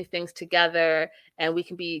try new things together and we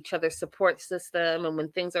can be each other's support system. And when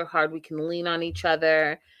things are hard, we can lean on each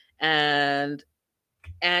other. And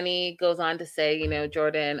Annie goes on to say,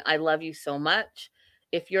 Jordan, I love you so much.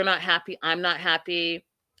 If you're not happy, I'm not happy.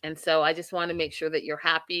 And so I just want to make sure that you're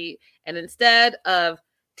happy. And instead of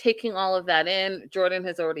taking all of that in, Jordan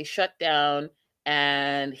has already shut down.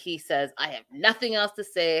 And he says, I have nothing else to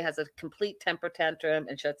say, has a complete temper tantrum,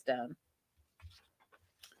 and shuts down.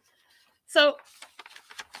 So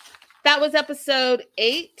that was episode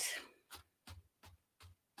 8.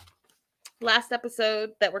 Last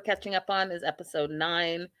episode that we're catching up on is episode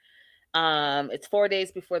 9. It's 4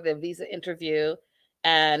 days before the visa interview.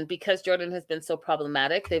 And because Jordan has been so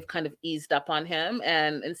problematic, they've kind of eased up on him.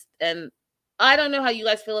 And I don't know how you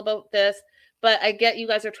guys feel about this, but I get you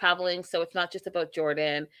guys are traveling, so it's not just about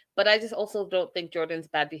Jordan. But I just also don't think Jordan's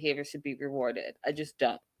bad behavior should be rewarded. I just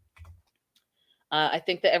don't. I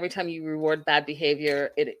think that every time you reward bad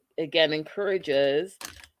behavior, it again encourages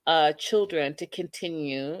children to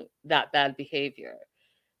continue that bad behavior.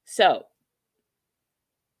 So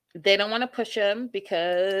they don't want to push him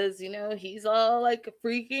because, he's all like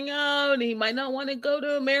freaking out and he might not want to go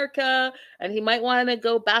to America and he might want to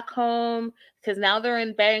go back home because now they're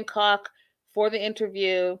in Bangkok for the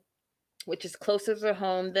interview, which is closer to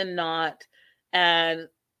home than not. And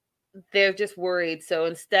they're just worried. So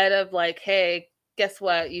instead of like, hey, guess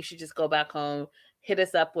what? You should just go back home. Hit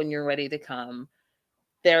us up when you're ready to come.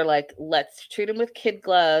 They're like, let's treat him with kid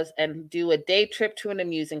gloves and do a day trip to an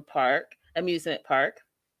amusement park.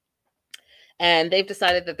 And they've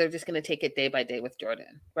decided that they're just going to take it day by day with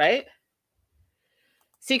Jordan, right?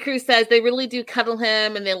 C. Cruz says they really do cuddle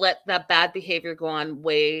him and they let that bad behavior go on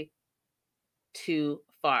way too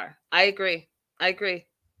far. I agree.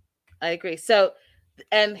 So,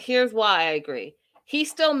 and here's why I agree.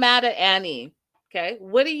 He's still mad at Annie. Okay.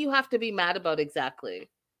 What do you have to be mad about exactly?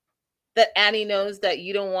 That Annie knows that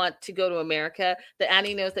you don't want to go to America, that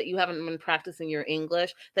Annie knows that you haven't been practicing your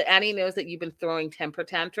English, that Annie knows that you've been throwing temper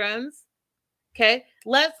tantrums. Okay,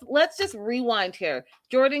 let's just rewind here.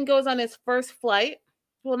 Jordan goes on his first flight.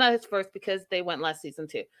 Well, not his first because they went last season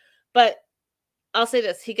too. But I'll say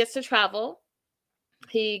this. He gets to travel.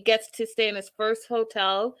 He gets to stay in his first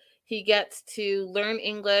hotel. He gets to learn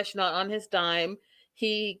English, not on his dime.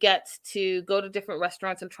 He gets to go to different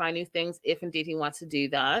restaurants and try new things if indeed he wants to do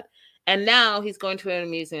that. And now he's going to an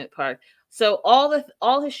amusement park. So all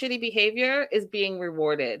his shitty behavior is being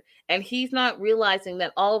rewarded. And he's not realizing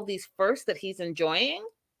that all of these firsts that he's enjoying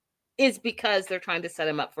is because they're trying to set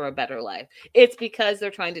him up for a better life. It's because they're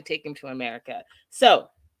trying to take him to America. So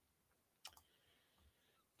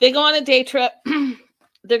they go on a day trip.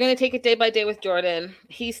 They're going to take it day by day with Jordan.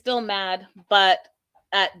 He's still mad, but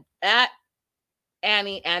at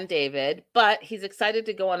Annie and David, but he's excited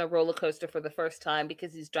to go on a roller coaster for the first time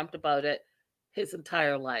because he's dreamt about it his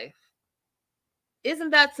entire life.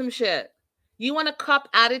 Isn't that some shit? You want to cop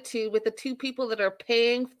attitude with the two people that are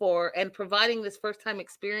paying for and providing this first time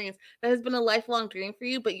experience that has been a lifelong dream for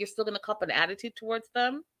you, but you're still going to cop an attitude towards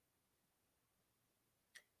them?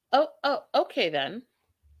 Oh, okay then.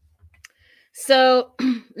 So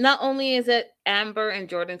not only is it Amber and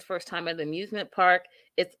Jordan's first time at the amusement park,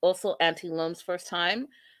 it's also Auntie Loam's first time.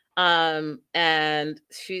 And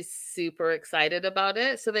she's super excited about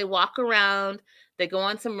it. So they walk around, they go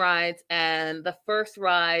on some rides, and the first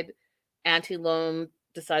ride Auntie Loam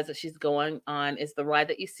decides that she's going on is the ride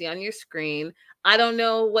that you see on your screen. I don't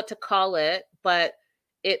know what to call it, but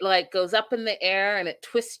it like goes up in the air and it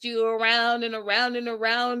twists you around and around and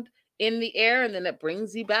around in the air, and then it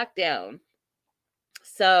brings you back down.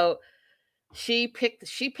 So she picked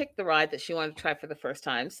the ride that she wanted to try for the first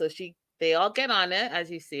time. So she They all get on it, as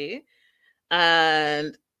you see.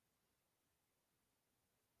 And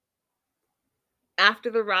after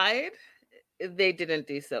the ride, they didn't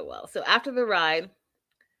do so well. So after the ride,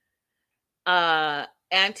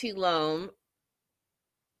 Auntie Loam,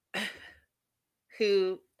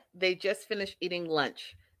 who they just finished eating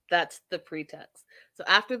lunch. That's the pretext. So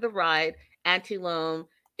after the ride, Auntie Loam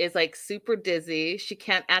is like super dizzy. She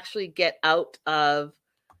can't actually get out of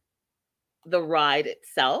the ride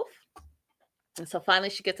itself. And so finally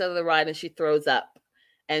she gets out of the ride and she throws up.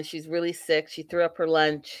 And she's really sick. She threw up her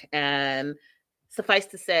lunch. And suffice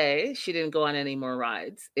to say, she didn't go on any more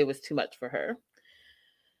rides. It was too much for her.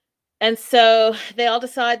 And so they all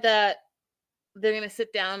decide that they're going to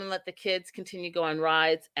sit down and let the kids continue go on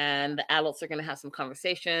rides, and the adults are going to have some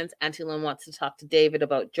conversations. Auntie Lynn wants to talk to David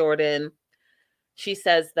about Jordan. She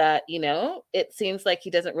says that, it seems like he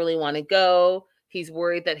doesn't really want to go. He's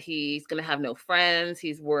worried that he's going to have no friends.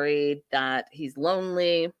 He's worried that he's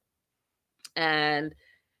lonely. And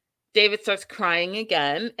David starts crying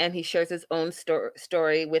again, and he shares his own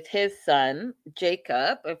story with his son,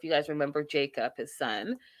 Jacob. If you guys remember Jacob, his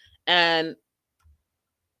son. And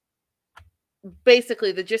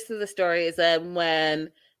basically, the gist of the story is that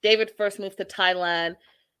when David first moved to Thailand,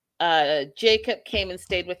 Jacob came and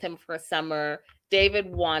stayed with him for a summer.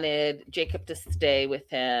 David wanted Jacob to stay with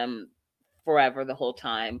him forever, the whole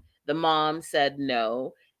time. The mom said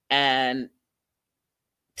no. And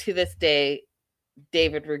to this day,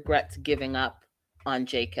 David regrets giving up on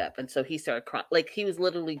Jacob. And so he started crying. Like, he was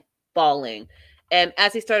literally bawling. And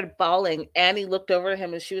as he started bawling, Annie looked over at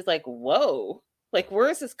him and she was like, whoa, like, where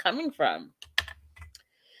is this coming from?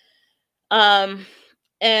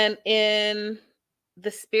 And in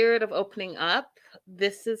the spirit of opening up,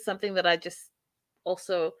 this is something that I just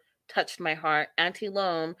also touched my heart. Auntie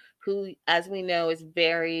Loam, who, as we know, is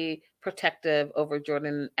very protective over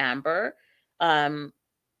Jordan and Amber.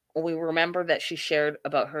 We remember that she shared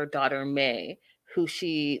about her daughter, May, who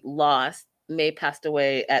she lost. May passed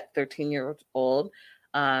away at 13 years old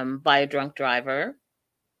by a drunk driver.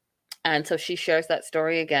 And so she shares that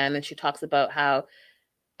story again, and she talks about how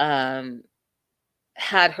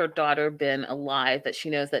had her daughter been alive, that she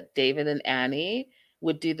knows that David and Annie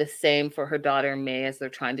would do the same for her daughter May as they're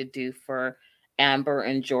trying to do for Amber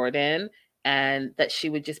and Jordan, and that she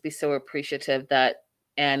would just be so appreciative that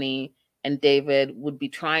Annie and David would be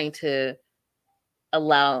trying to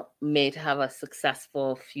allow May to have a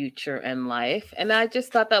successful future in life. And I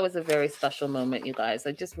just thought that was a very special moment, you guys.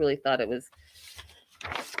 I just really thought it was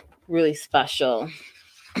really special.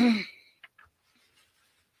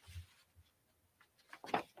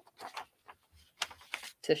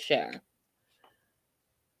 To share.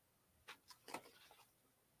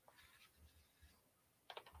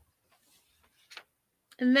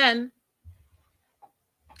 And then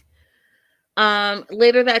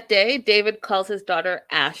later that day, David calls his daughter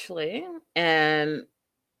Ashley, and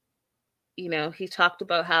he talked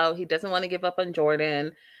about how he doesn't want to give up on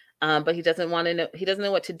Jordan, but he doesn't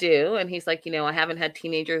know what to do. And he's like, I haven't had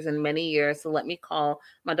teenagers in many years, so let me call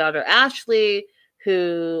my daughter Ashley,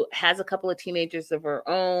 who has a couple of teenagers of her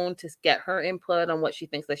own, to get her input on what she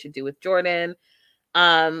thinks I should do with Jordan.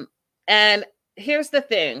 And here's the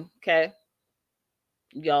thing, okay,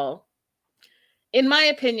 y'all. In my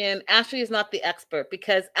opinion, Ashley is not the expert,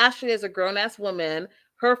 because Ashley, as a grown-ass woman,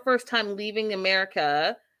 her first time leaving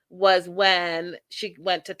America was when she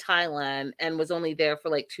went to Thailand and was only there for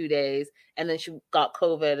like 2 days. And then she got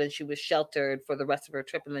COVID and she was sheltered for the rest of her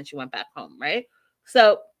trip. And then she went back home, right?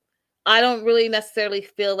 So I don't really necessarily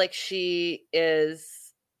feel like she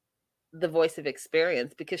is the voice of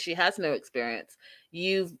experience, because she has no experience.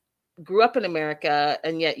 You grew up in America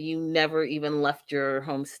and yet you never even left your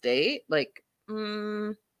home state. Like,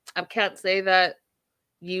 I can't say that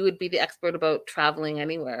you would be the expert about traveling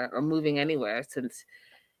anywhere or moving anywhere, since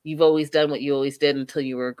you've always done what you always did until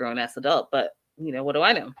you were a grown-ass adult. But, what do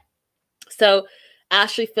I know? So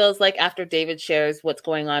Ashley feels like after David shares what's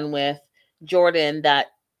going on with Jordan, that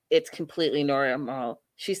it's completely normal.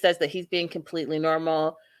 She says that he's being completely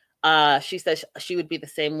normal. She says she would be the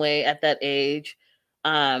same way at that age.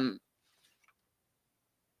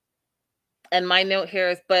 And my note here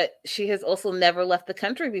is, but she has also never left the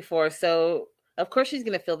country before. So of course she's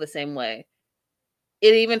going to feel the same way.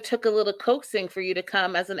 It even took a little coaxing for you to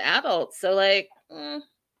come as an adult. So like,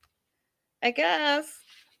 I guess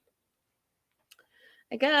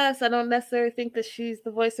I don't necessarily think that she's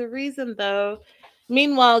the voice of reason, though.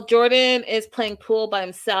 Meanwhile, Jordan is playing pool by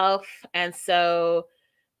himself. And so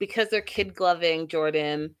because they're kid gloving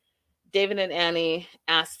Jordan, David and Annie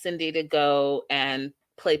asked Cindy to go and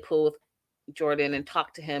play pool with Jordan and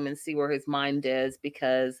talk to him and see where his mind is,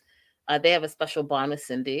 because They have a special bond with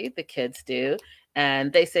Cindy, the kids do.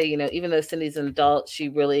 And they say, even though Cindy's an adult, she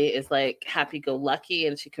really is like happy-go-lucky,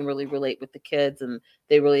 and she can really relate with the kids, and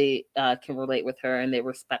they really can relate with her, and they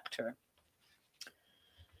respect her.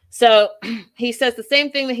 So he says the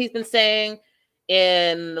same thing that he's been saying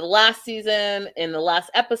in the last season, in the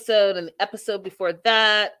last episode, and the episode before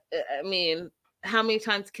that. I mean, how many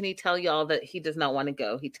times can he tell y'all that he does not want to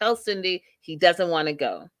go? He tells Cindy he doesn't want to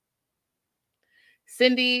go.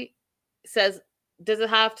 Cindy says, does it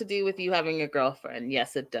have to do with you having a girlfriend?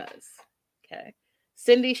 Yes, it does. Okay.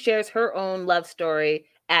 Cindy shares her own love story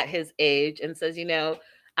at his age and says,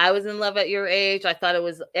 I was in love at your age. I thought it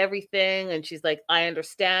was everything. And she's like, I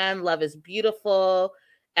understand. Love is beautiful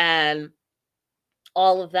and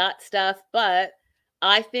all of that stuff. But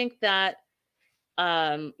I think that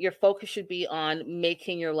your focus should be on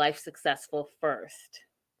making your life successful first.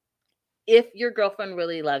 If your girlfriend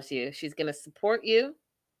really loves you, she's going to support you.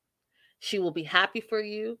 She will be happy for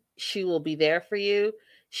you. She will be there for you.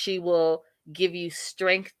 She will give you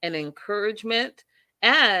strength and encouragement,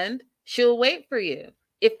 and she'll wait for you.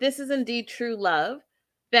 If this is indeed true love,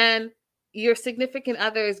 then your significant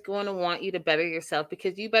other is going to want you to better yourself,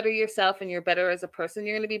 because you better yourself and you're better as a person.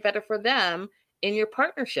 You're going to be better for them in your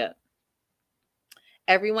partnership.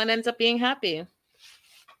 Everyone ends up being happy.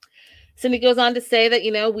 Cindy goes on to say that,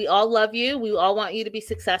 we all love you. We all want you to be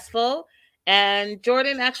successful. And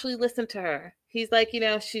Jordan actually listened to her. He's like,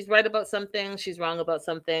 she's right about some things, she's wrong about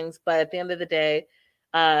some things, but at the end of the day,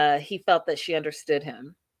 he felt that she understood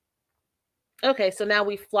him. Okay, so now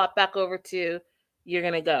we flop back over to, you're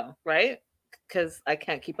going to go, right? Because I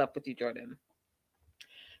can't keep up with you, Jordan.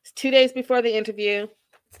 It's 2 days before the interview.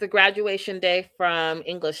 It's the graduation day from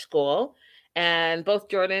English school. And both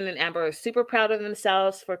Jordan and Amber are super proud of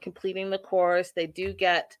themselves for completing the course. They do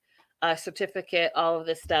get a certificate, all of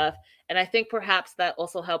this stuff. And I think perhaps that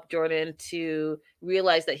also helped Jordan to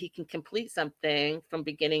realize that he can complete something from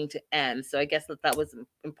beginning to end. So I guess that was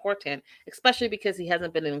important, especially because he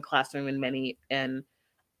hasn't been in a classroom in many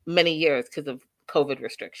years because of COVID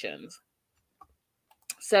restrictions.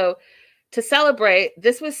 So to celebrate,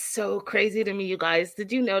 this was so crazy to me, you guys.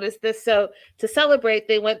 Did you notice this? So to celebrate,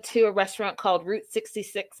 they went to a restaurant called Route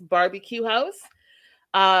 66 Barbecue House.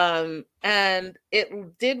 And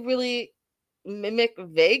it did really mimic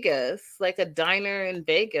Vegas, like a diner in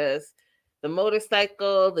Vegas. The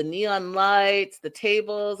motorcycle, the neon lights, the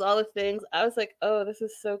tables, all the things. I was like, oh, this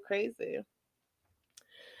is so crazy.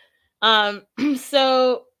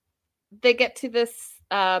 So they get to this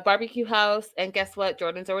barbecue house, and guess what?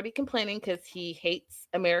 Jordan's already complaining because he hates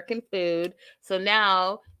American food. So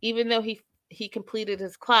now, even though he completed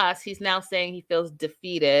his class, he's now saying he feels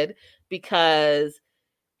defeated because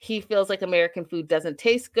he feels like American food doesn't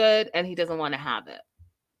taste good and he doesn't want to have it.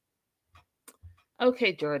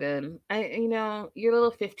 Okay, Jordan, your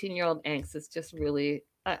little 15-year-old angst is just really,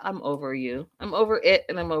 I'm over you. I'm over it,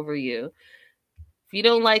 and I'm over you. If you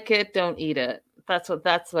don't like it, don't eat it. That's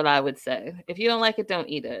what I would say. If you don't like it, don't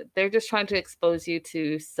eat it. They're just trying to expose you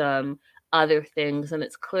to some other things, and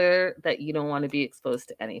it's clear that you don't want to be exposed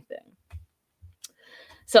to anything.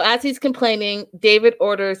 So as he's complaining, David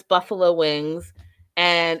orders buffalo wings,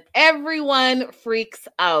 and everyone freaks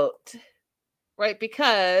out, right?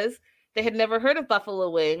 Because they had never heard of buffalo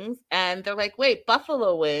wings, and they're like, wait,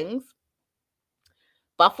 buffalo wings?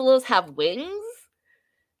 Buffaloes have wings?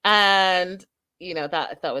 And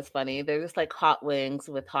that was funny. They're just like hot wings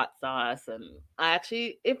with hot sauce. And I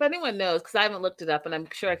actually, if anyone knows, because I haven't looked it up, and I'm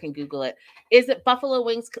sure I can Google it, is it buffalo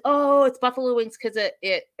wings? Oh, it's buffalo wings because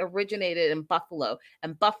it originated in Buffalo,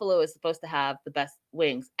 and Buffalo is supposed to have the best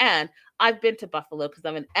wings. And I've been to Buffalo because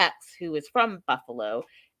I'm an ex who is from Buffalo,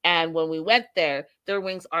 and when we went there, their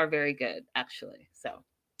wings are very good, actually. So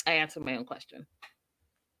I answered my own question.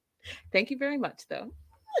 Thank you very much, though.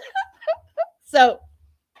 So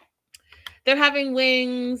they're having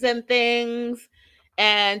wings and things,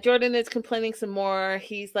 and Jordan is complaining some more.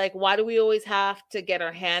 He's like, why do we always have to get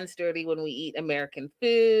our hands dirty when we eat American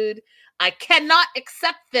food? I cannot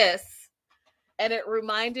accept this. And it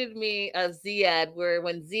reminded me of Ziad, where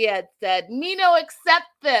when Ziad said, me no accept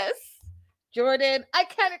this. Jordan, I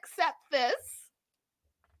can't accept this.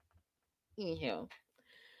 Anywho.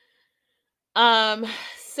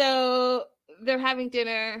 So they're having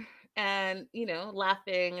dinner and,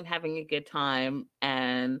 laughing and having a good time.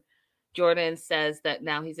 And Jordan says that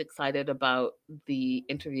now he's excited about the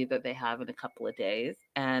interview that they have in a couple of days.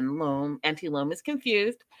 And Auntie Loam is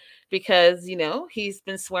confused because, he's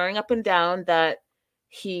been swearing up and down that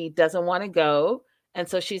he doesn't want to go. And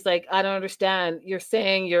so she's like, I don't understand. You're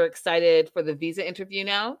saying you're excited for the visa interview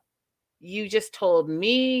now? You just told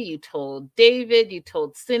me, you told David, you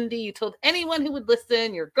told Cindy, you told anyone who would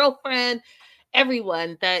listen, your girlfriend,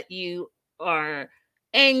 everyone, that you are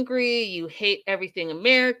angry, you hate everything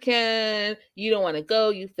American, you don't want to go,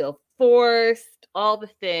 you feel forced, all the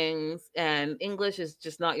things, and English is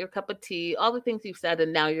just not your cup of tea, all the things you've said,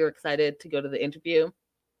 and now you're excited to go to the interview.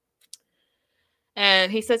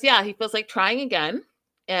 And he says, yeah, he feels like trying again,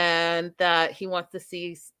 and that he wants to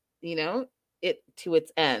see, it to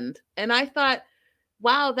its end. And I thought,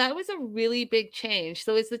 wow, that was a really big change.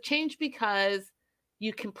 So is the change because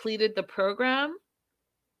you completed the program?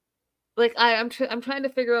 Like I'm trying to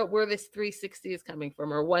figure out where this 360 is coming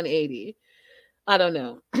from, or 180. I don't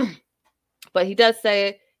know. But he does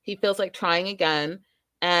say he feels like trying again.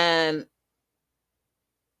 And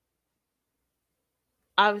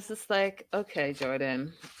I was just like, okay,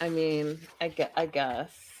 Jordan. I mean, I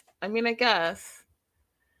guess.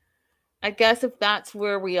 I guess if that's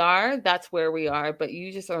where we are, that's where we are. But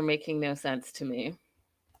you just are making no sense to me.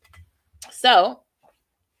 So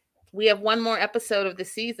we have one more episode of the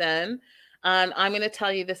season. And I'm going to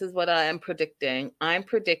tell you, this is what I am predicting. I'm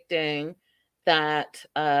predicting that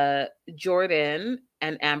Jordan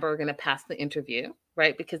and Amber are going to pass the interview,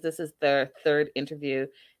 right? Because this is their third interview.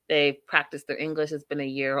 They practiced their English. It's been a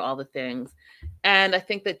year, all the things. And I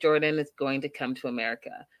think that Jordan is going to come to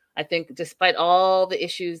America. I think despite all the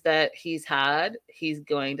issues that he's had, he's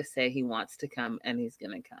going to say he wants to come, and he's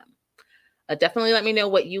going to come. Definitely let me know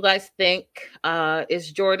what you guys think.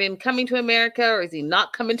 Is Jordan coming to America, or is he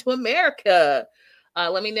not coming to America?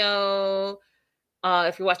 Let me know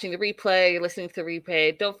if you're watching the replay, you're listening to the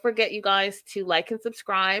replay. Don't forget, you guys, to like and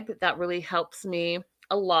subscribe. That really helps me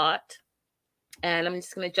a lot. And I'm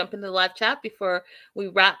just going to jump into the live chat before we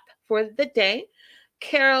wrap for the day.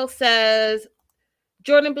 Carol says,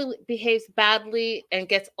 Jordan behaves badly and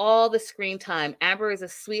gets all the screen time. Amber is a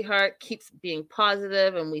sweetheart, keeps being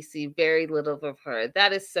positive, and we see very little of her.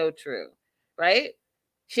 That is so true, right?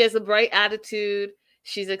 She has a bright attitude.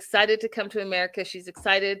 She's excited to come to America. She's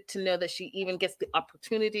excited to know that she even gets the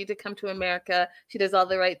opportunity to come to America. She does all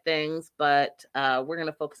the right things, but we're going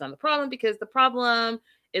to focus on the problem, because the problem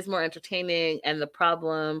is more entertaining, and the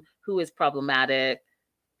problem, who is problematic,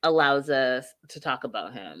 allows us to talk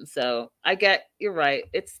about him. So I get, you're right.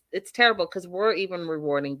 It's terrible, because we're even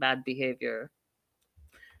rewarding bad behavior.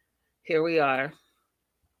 Here we are.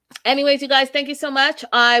 Anyways, you guys, thank you so much.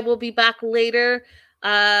 I will be back later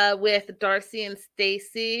with Darcy and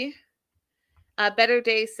Stacy. Better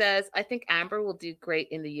Day says, I think Amber will do great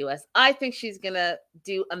in the US. I think she's going to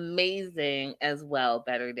do amazing as well,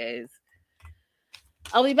 Better Days.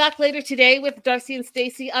 I'll be back later today with Darcy and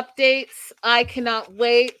Stacy updates. I cannot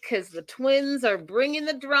wait, because the twins are bringing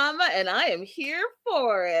the drama, and I am here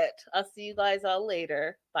for it. I'll see you guys all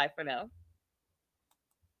later. Bye for now.